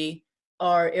energy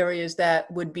are areas that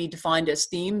would be defined as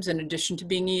themes in addition to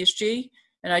being ESG.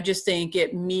 And I just think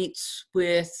it meets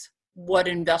with what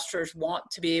investors want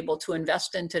to be able to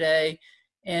invest in today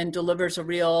and delivers a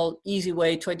real easy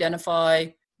way to identify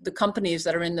the companies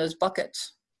that are in those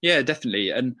buckets. Yeah,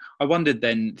 definitely. And I wondered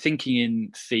then, thinking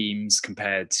in themes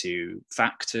compared to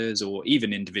factors or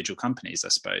even individual companies, I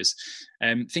suppose,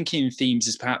 thinking in themes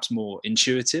is perhaps more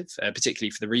intuitive,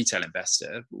 particularly for the retail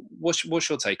investor. What's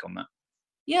your take on that?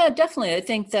 Yeah, definitely. I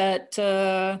think that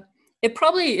it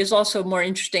probably is also more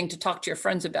interesting to talk to your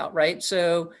friends about, right?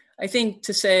 So I think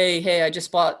to say, hey, I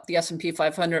just bought the S&P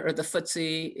 500 or the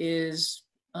FTSE is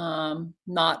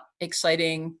not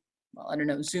exciting. Well, I don't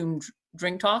know, Zoom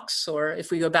drink talks, or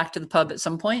if we go back to the pub at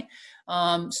some point.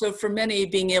 So for many,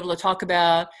 being able to talk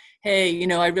about, hey,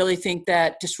 I really think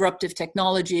that disruptive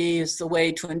technology is the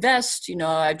way to invest.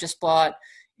 I've just bought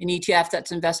an ETF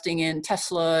that's investing in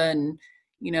Tesla and,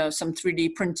 some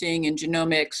 3D printing and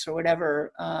genomics or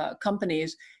whatever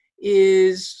companies,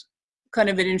 is kind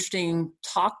of an interesting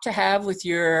talk to have with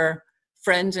your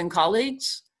friends and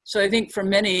colleagues. So I think for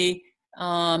many,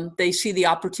 they see the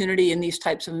opportunity in these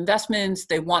types of investments.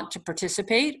 They want to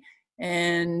participate.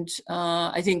 And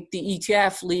I think the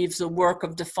ETF leaves the work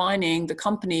of defining the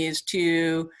companies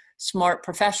to smart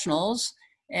professionals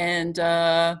and,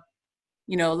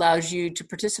 allows you to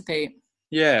participate.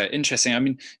 Yeah, interesting. I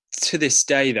mean, to this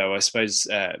day, though, I suppose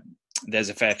there's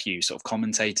a fair few sort of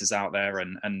commentators out there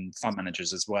and fund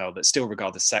managers as well that still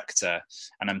regard the sector,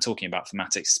 and I'm talking about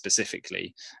thematics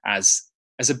specifically, as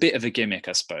a bit of a gimmick,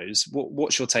 I suppose.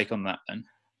 What's your take on that then?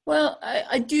 Well,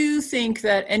 I do think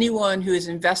that anyone who is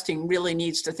investing really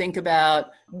needs to think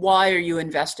about, why are you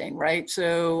investing, right?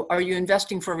 So are you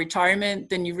investing for retirement?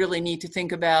 Then you really need to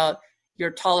think about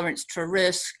your tolerance to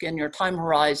risk and your time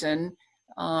horizon.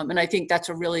 And I think that's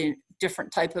a really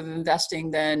different type of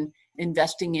investing than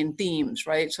investing in themes,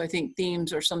 right? So I think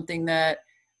themes are something that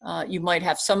you might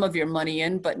have some of your money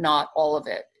in, but not all of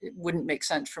it. It wouldn't make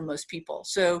sense for most people.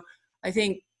 So I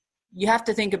think you have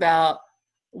to think about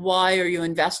why are you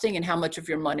investing and how much of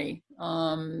your money.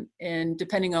 And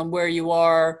depending on where you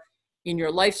are in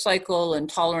your life cycle and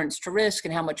tolerance to risk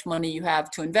and how much money you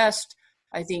have to invest,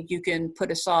 I think you can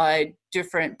put aside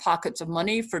different pockets of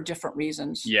money for different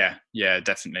reasons. Yeah,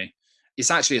 definitely.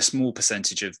 It's actually a small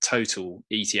percentage of total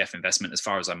ETF investment as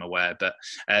far as I'm aware, but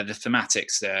the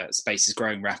thematics space is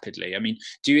growing rapidly. I mean,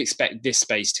 do you expect this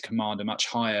space to command a much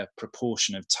higher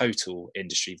proportion of total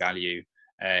industry value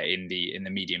in the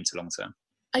medium to long term?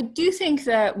 I do think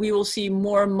that we will see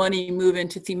more money move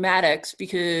into thematics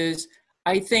because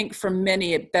I think for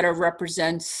many it better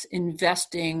represents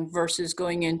investing versus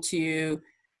going into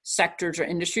sectors or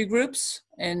industry groups.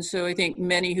 And so I think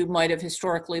many who might have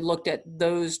historically looked at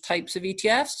those types of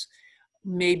ETFs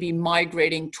may be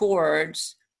migrating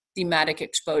towards thematic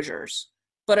exposures.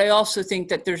 But I also think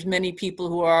that there's many people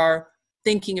who are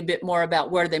thinking a bit more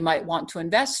about where they might want to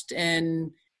invest.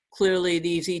 And clearly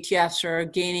these ETFs are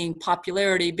gaining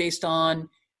popularity based on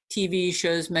TV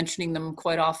shows, mentioning them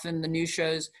quite often, the news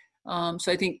shows.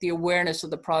 So I think the awareness of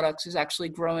the products is actually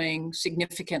growing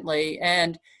significantly.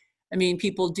 And I mean,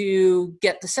 people do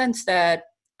get the sense that,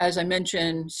 as I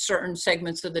mentioned, certain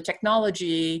segments of the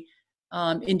technology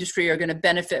industry are going to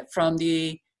benefit from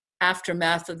the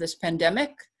aftermath of this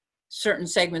pandemic. Certain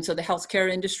segments of the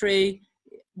healthcare industry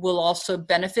will also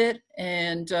benefit.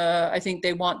 And I think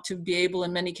they want to be able,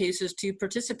 in many cases, to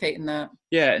participate in that.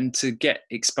 Yeah, and to get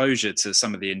exposure to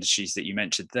some of the industries that you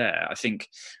mentioned there, I think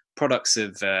products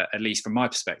have, at least from my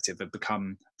perspective, have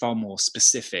become far more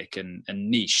specific and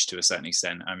niche to a certain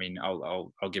extent. I mean,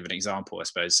 I'll give an example, I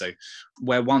suppose. So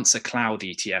where once a cloud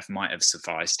ETF might have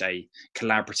sufficed, a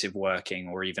collaborative working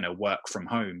or even a work from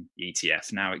home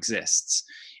ETF now exists.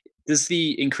 Does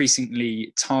the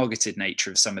increasingly targeted nature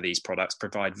of some of these products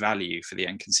provide value for the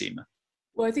end consumer?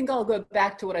 Well, I think I'll go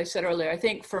back to what I said earlier. I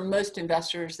think for most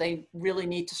investors, they really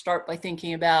need to start by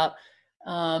thinking about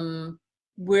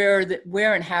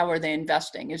where and how are they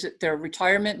investing? Is it their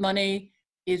retirement money?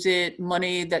 Is it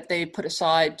money that they put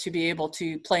aside to be able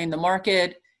to play in the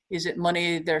market? Is it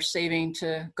money they're saving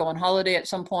to go on holiday at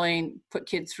some point, put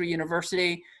kids through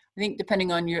university? I think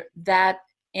depending on that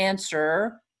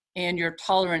answer and your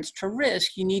tolerance to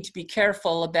risk, you need to be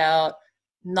careful about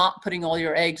not putting all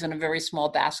your eggs in a very small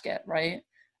basket, right?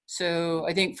 So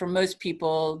I think for most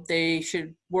people, they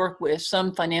should work with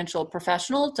some financial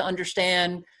professional to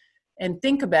understand and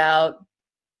think about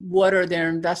what are their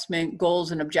investment goals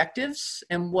and objectives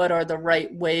and what are the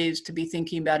right ways to be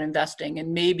thinking about investing.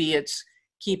 And maybe it's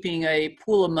keeping a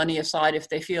pool of money aside if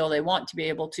they feel they want to be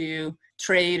able to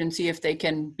trade and see if they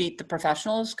can beat the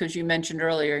professionals. Because you mentioned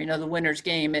earlier, the winner's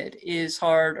game,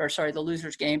 the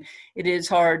loser's game, it is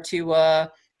hard to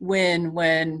win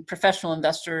when professional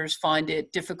investors find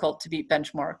it difficult to beat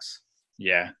benchmarks.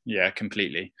 Yeah,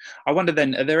 completely. I wonder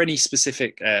then, are there any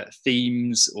specific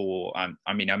themes or, I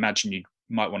imagine you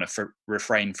might want to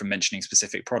refrain from mentioning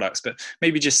specific products, but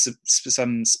maybe just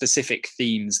some specific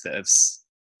themes that have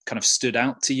kind of stood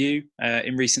out to you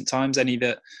in recent times, any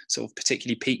that sort of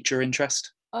particularly piqued your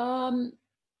interest?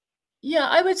 Yeah,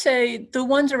 I would say the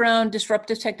ones around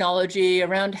disruptive technology,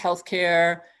 around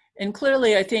healthcare, and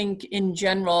clearly I think in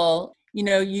general,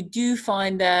 you do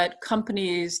find that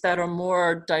companies that are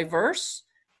more diverse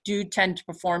do tend to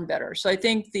perform better. So I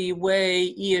think the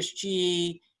way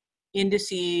ESG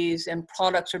indices and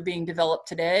products are being developed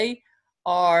today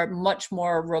are much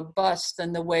more robust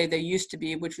than the way they used to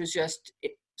be, which was just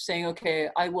saying, okay,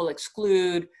 I will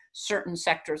exclude certain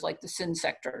sectors like the sin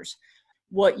sectors.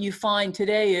 What you find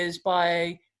today is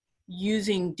by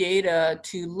using data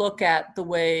to look at the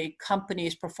way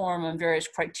companies perform on various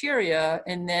criteria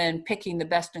and then picking the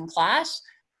best in class,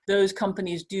 those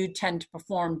companies do tend to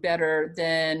perform better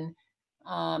than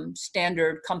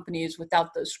standard companies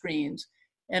without those screens.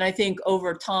 And I think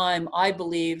over time, I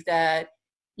believe that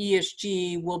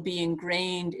ESG will be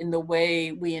ingrained in the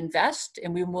way we invest,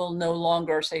 and we will no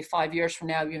longer, say 5 years from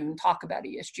now, even talk about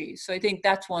ESG. So I think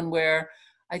that's one where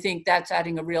I think that's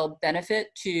adding a real benefit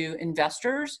to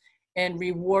investors and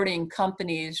rewarding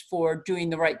companies for doing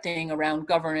the right thing around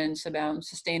governance, about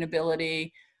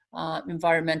sustainability,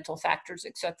 environmental factors,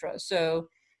 et cetera. So,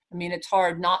 it's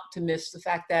hard not to miss the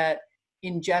fact that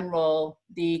in general,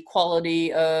 the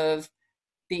quality of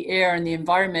the air and the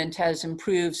environment has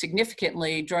improved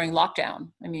significantly during lockdown.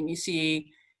 You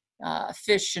see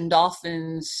fish and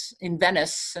dolphins in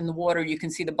Venice in the water, you can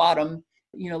see the bottom.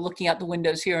 Looking out the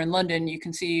windows here in London, you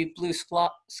can see blue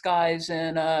skies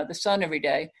and the sun every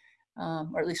day.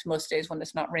 or at least most days when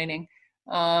it's not raining.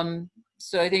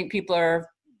 So I think people are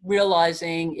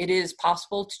realizing it is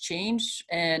possible to change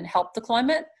and help the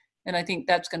climate. And I think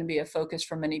that's going to be a focus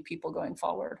for many people going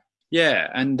forward. Yeah,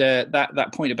 and that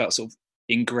point about sort of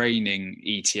ingraining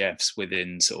ETFs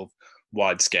within sort of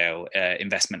wide scale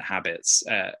investment habits,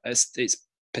 it's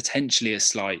potentially a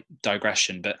slight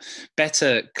digression, but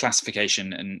better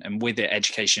classification and with it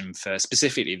education for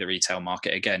specifically the retail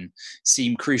market, again,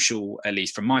 seem crucial, at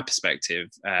least from my perspective,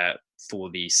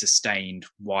 for the sustained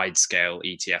wide scale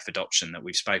ETF adoption that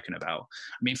we've spoken about.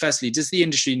 I mean, firstly, does the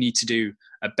industry need to do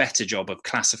a better job of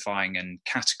classifying and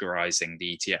categorizing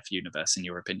the ETF universe, in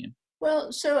your opinion?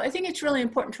 Well, so I think it's really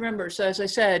important to remember. So as I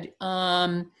said,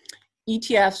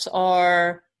 ETFs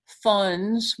are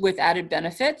funds with added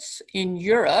benefits. In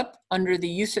Europe, under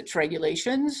the UCITS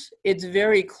regulations, it's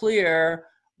very clear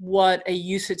what a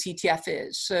UCITS ETF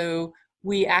is. So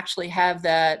we actually have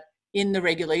that in the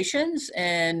regulations,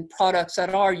 and products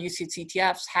that are UCITS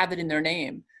ETFs have it in their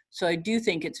name. So I do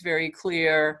think it's very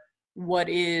clear what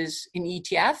is an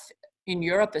ETF in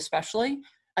Europe, especially.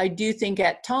 I do think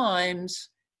at times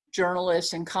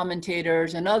journalists and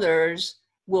commentators and others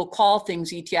will call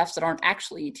things ETFs that aren't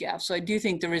actually ETFs. So I do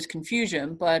think there is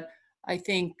confusion, but I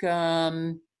think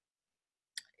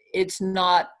it's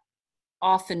not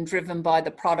often driven by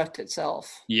the product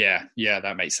itself. Yeah,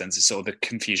 that makes sense. It's sort of the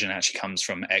confusion actually comes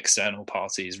from external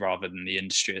parties rather than the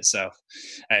industry itself.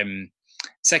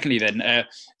 Secondly, then,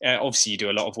 obviously you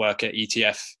do a lot of work at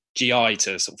ETF GI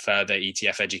to sort of further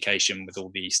ETF education with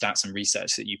all the stats and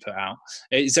research that you put out.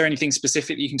 Is there anything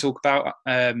specific that you can talk about?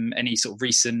 Any sort of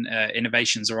recent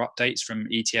innovations or updates from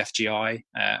ETF GI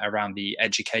around the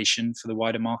education for the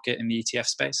wider market in the ETF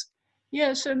space?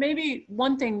 Yeah, so maybe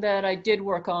one thing that I did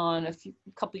work on a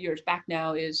couple of years back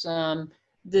now is the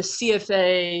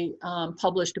CFA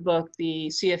published a book, the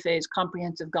CFA's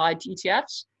Comprehensive Guide to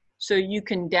ETFs. So you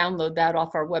can download that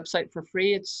off our website for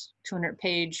free. It's a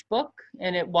 200-page book,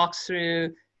 and it walks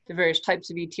through the various types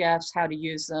of ETFs, how to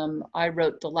use them. I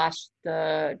wrote the last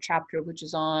chapter, which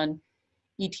is on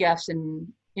ETFs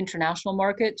in international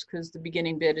markets, because the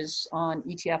beginning bit is on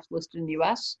ETFs listed in the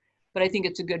US. But I think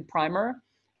it's a good primer.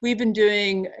 We've been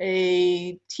doing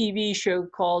a TV show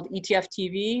called ETF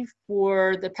TV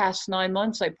for the past 9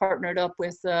 months. I partnered up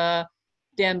with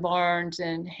Dan Barnes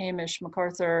and Hamish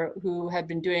MacArthur, who have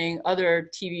been doing other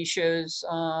TV shows.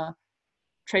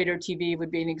 Trader TV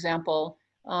would be an example.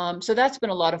 So that's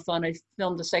been a lot of fun. I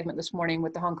filmed a segment this morning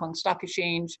with the Hong Kong Stock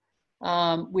Exchange.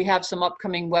 We have some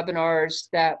upcoming webinars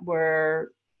that we're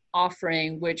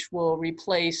offering, which will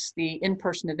replace the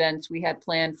in-person events we had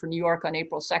planned for New York on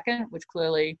April 2nd, which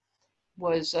clearly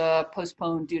was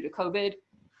postponed due to COVID.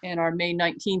 And our May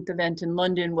 19th event in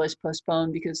London was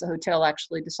postponed because the hotel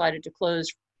actually decided to close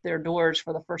their doors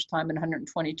for the first time in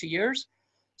 122 years.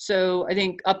 So I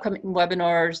think upcoming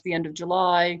webinars, the end of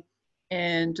July,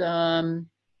 and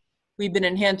we've been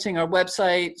enhancing our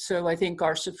website. So I think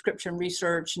our subscription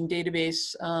research and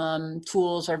database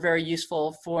tools are very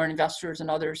useful for investors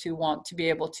and others who want to be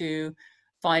able to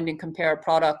find and compare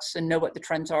products and know what the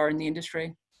trends are in the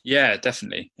industry. Yeah,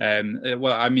 definitely.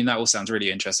 Well, I mean, that all sounds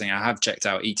really interesting. I have checked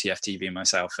out ETF TV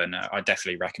myself, and I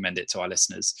definitely recommend it to our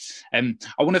listeners. I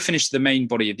want to finish the main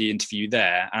body of the interview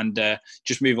there and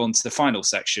just move on to the final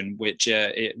section, which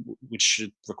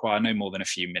should require no more than a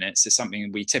few minutes. It's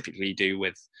something we typically do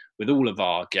with all of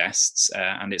our guests,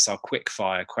 and it's our quick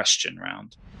fire question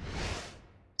round.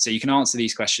 So you can answer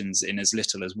these questions in as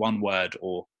little as one word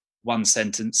or one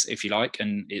sentence, if you like,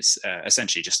 and it's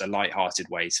essentially just a light-hearted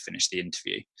way to finish the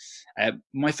interview.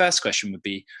 My first question would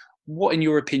be, what, in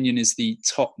your opinion, is the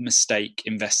top mistake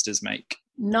investors make?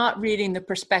 Not reading the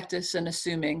prospectus and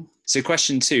assuming. So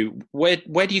question 2, where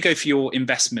do you go for your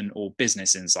investment or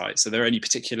business insights? Are there any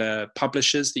particular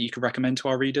publishers that you could recommend to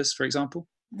our readers, for example?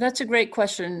 That's a great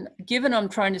question. Given I'm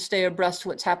trying to stay abreast of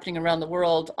what's happening around the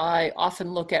world, I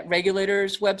often look at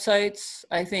regulators' websites.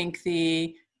 I think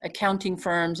the accounting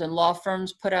firms and law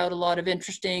firms put out a lot of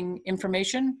interesting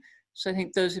information. So I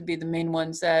think those would be the main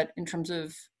ones that, in terms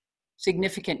of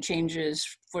significant changes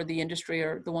for the industry,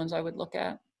 are the ones I would look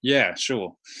at. Yeah,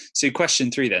 sure. So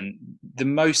question 3 then, the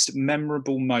most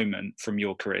memorable moment from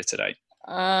your career to date?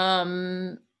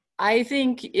 I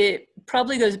think it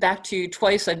probably goes back to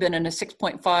twice I've been in a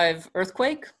 6.5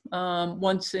 earthquake,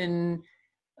 once in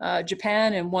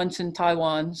Japan and once in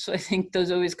Taiwan. So I think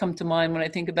those always come to mind when I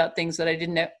think about things that I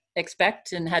didn't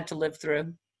expect and had to live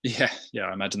through. Yeah,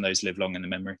 I imagine those live long in the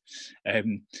memory.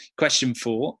 Question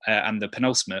 4, and the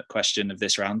penultimate question of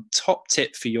this round, top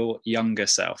tip for your younger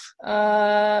self?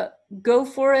 Go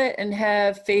for it and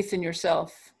have faith in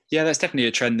yourself. Yeah, that's definitely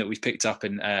a trend that we've picked up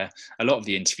in a lot of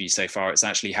the interviews so far. It's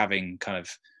actually having kind of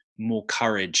more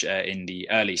courage in the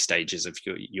early stages of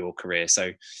your career.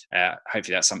 So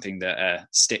hopefully that's something that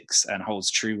sticks and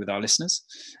holds true with our listeners.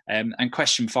 And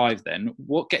question 5 then,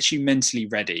 what gets you mentally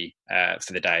ready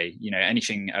for the day?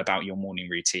 Anything about your morning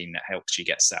routine that helps you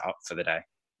get set up for the day?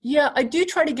 Yeah, I do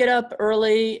try to get up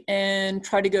early and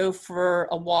try to go for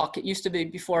a walk. It used to be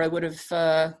before I would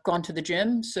have gone to the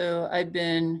gym. So I've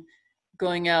been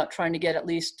going out trying to get at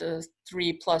least a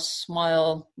 3+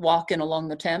 mile walk in along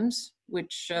the Thames,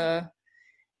 which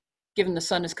given the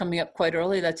sun is coming up quite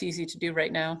early, that's easy to do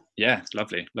right now. Yeah,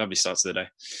 lovely start to the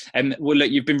day. Well,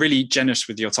 look, you've been really generous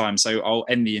with your time, so I'll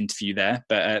end the interview there.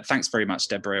 But thanks very much,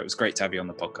 Deborah. It was great to have you on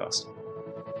the podcast.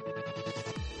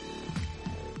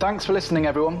 Thanks for listening,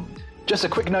 everyone. Just a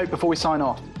quick note before we sign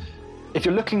off. If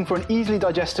you're looking for an easily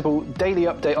digestible daily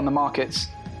update on the markets,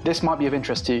 this might be of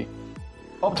interest to you.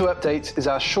 Opto Updates is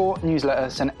our short newsletter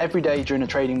sent every day during a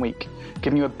trading week,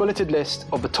 giving you a bulleted list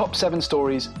of the top 7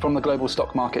 stories from the global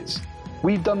stock markets.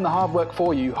 We've done the hard work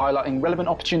for you, highlighting relevant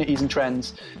opportunities and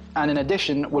trends, and in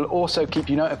addition, we'll also keep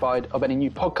you notified of any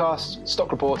new podcasts,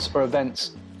 stock reports, or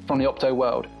events from the Opto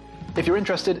world. If you're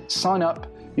interested, sign up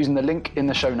using the link in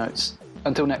the show notes.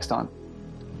 Until next time.